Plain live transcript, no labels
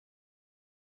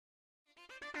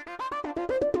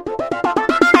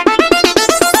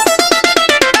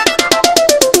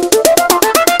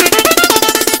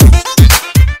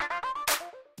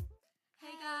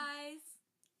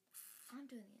I'm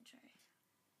doing the intro.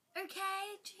 Okay,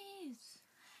 jeez.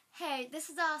 Hey, this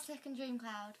is our second Dream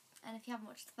Cloud, and if you haven't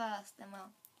watched the first, then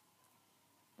well,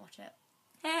 watch it.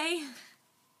 Hey.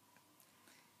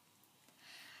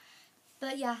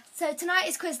 But yeah, so tonight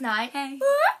is quiz night. Hey.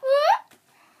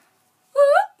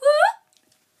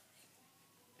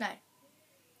 No.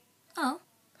 Oh.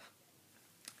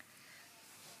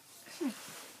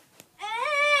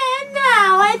 And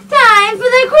now it's time for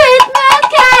the Christmas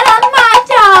cat on my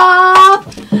top.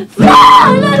 La,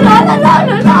 la, la, la, la,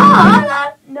 la, la.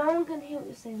 No one can hear what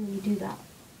you're saying when you do that.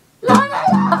 La, la,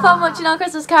 la. Have fun watching our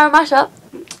Christmas carol mashup.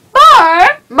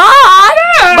 Bye. Bye.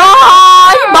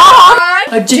 Bye. Bye.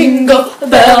 A jingle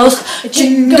bells,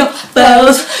 jingle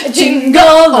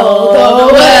all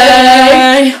the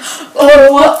way.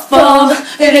 Oh, what fun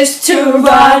it is to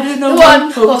ride in a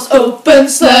one-horse open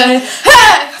sleigh.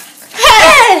 Hey!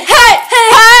 Hey! Hey!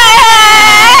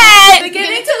 Hey!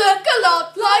 Beginning to look a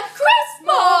lot like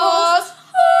Christmas.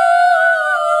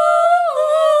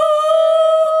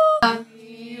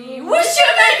 We wish you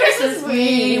a Merry Christmas.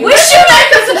 We wish you a Merry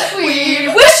Christmas. We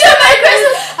wish you a Merry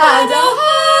Christmas and a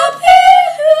Happy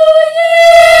New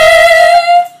Year.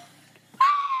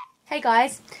 Hey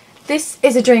guys, this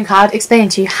is a Dream Cloud explaining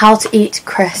to you how to eat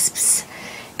crisps.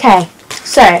 Okay,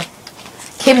 so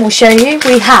Kim will show you.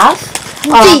 We have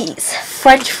These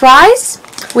French fries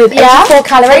with 84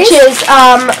 calories. which is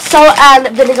salt and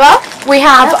vinegar. We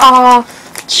have our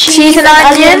cheese and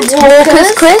onion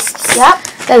Walker's crisps. Yep.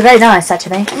 They're very nice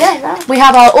actually. Yeah. We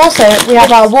have our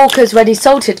Walker's ready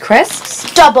salted crisps.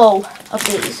 Double of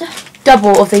these.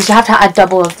 Double of these. You have to add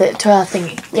double of it to our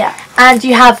thingy. Yeah. And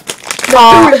you have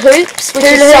Hula hoops, which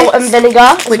is salt and vinegar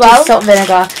as which well. is salt and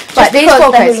vinegar. Right, these because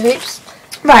four they're crisps. hula hoops.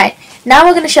 Right, now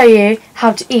we're going to show you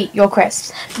how to eat your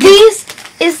crisps. These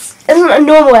isn't a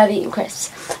normal way of eating crisps.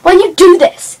 When you do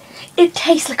this, it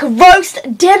tastes like a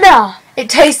roast dinner. It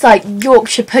tastes like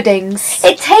Yorkshire puddings.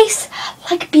 It tastes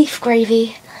like beef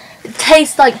gravy. It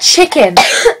tastes like chicken.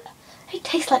 It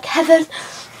tastes like heaven.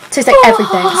 It tastes like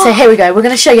everything. So here we go. We're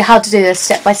going to show you how to do this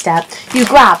step by step. You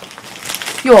grab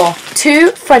your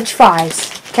 2 French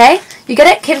fries. Okay? You get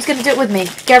it? Kim's going to do it with me.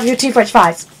 Grab your 2 French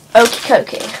fries. Okie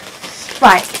dokie.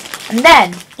 Right. And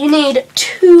then You need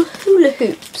 2 hula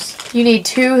hoops. you need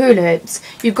 2 hula hoops.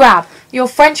 You grab your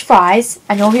French fries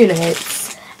and your hula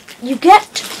hoops. You get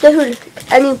the hula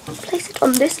hoop and you place it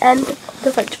on this end of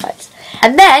the French fries.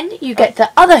 And then you get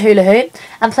the other hula hoop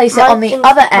and place it on the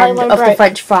other end of the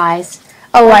French fries.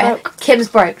 Oh, right. Kim's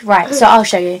broke. Right, so I'll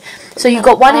show you. So you've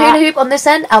got one hula hoop on this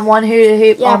end and one hula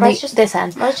hoop on this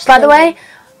end. By the way,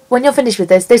 when you're finished with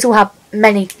this will have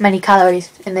many, many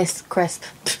calories in this crisp.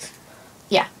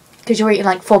 Yeah, because you're eating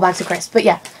like 4 bags of crisps. But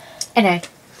yeah, anyway.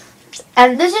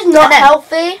 And this is not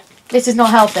healthy. This is not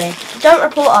healthy. Don't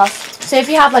report us. So if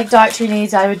you have like dietary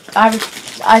needs, I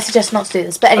suggest not to do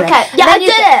this. But anyway. Okay, yeah, I did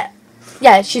it.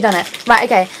 Yeah, she done it. Right,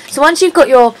 okay. So once you've got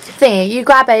your thingy, you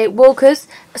grab a Walker's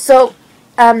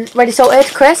ready salted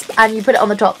crisp and you put it on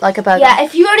the top like a burger. Yeah,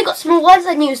 if you only got small ones,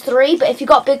 then use 3. But if you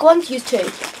got big ones, use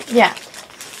 2. Yeah.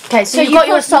 Okay, so you got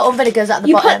your salt and vinegars at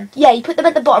the bottom. You put them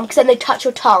at the bottom because then they touch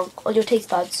your tongue or your taste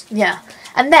buds. Yeah.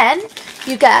 And then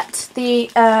you get the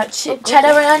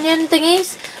cheddar and onion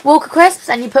thingies, Walker crisps,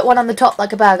 and you put one on the top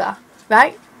like a burger.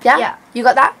 Right? Yeah? Yeah. You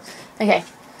got that? Okay.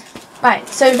 Right,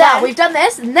 so now we've done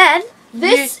this, and then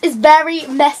this is very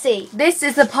messy. This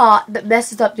is the part that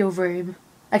messes up your room.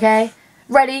 Okay?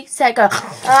 Ready, set, go.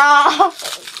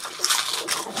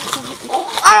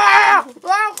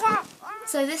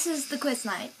 So this is the quiz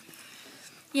night.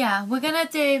 Yeah, we're going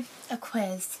to do a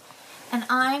quiz. And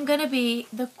I'm going to be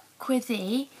the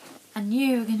quizzy, and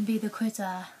you're going to be the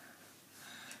quizzer.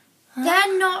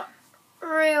 They're not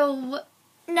real.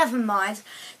 Never mind.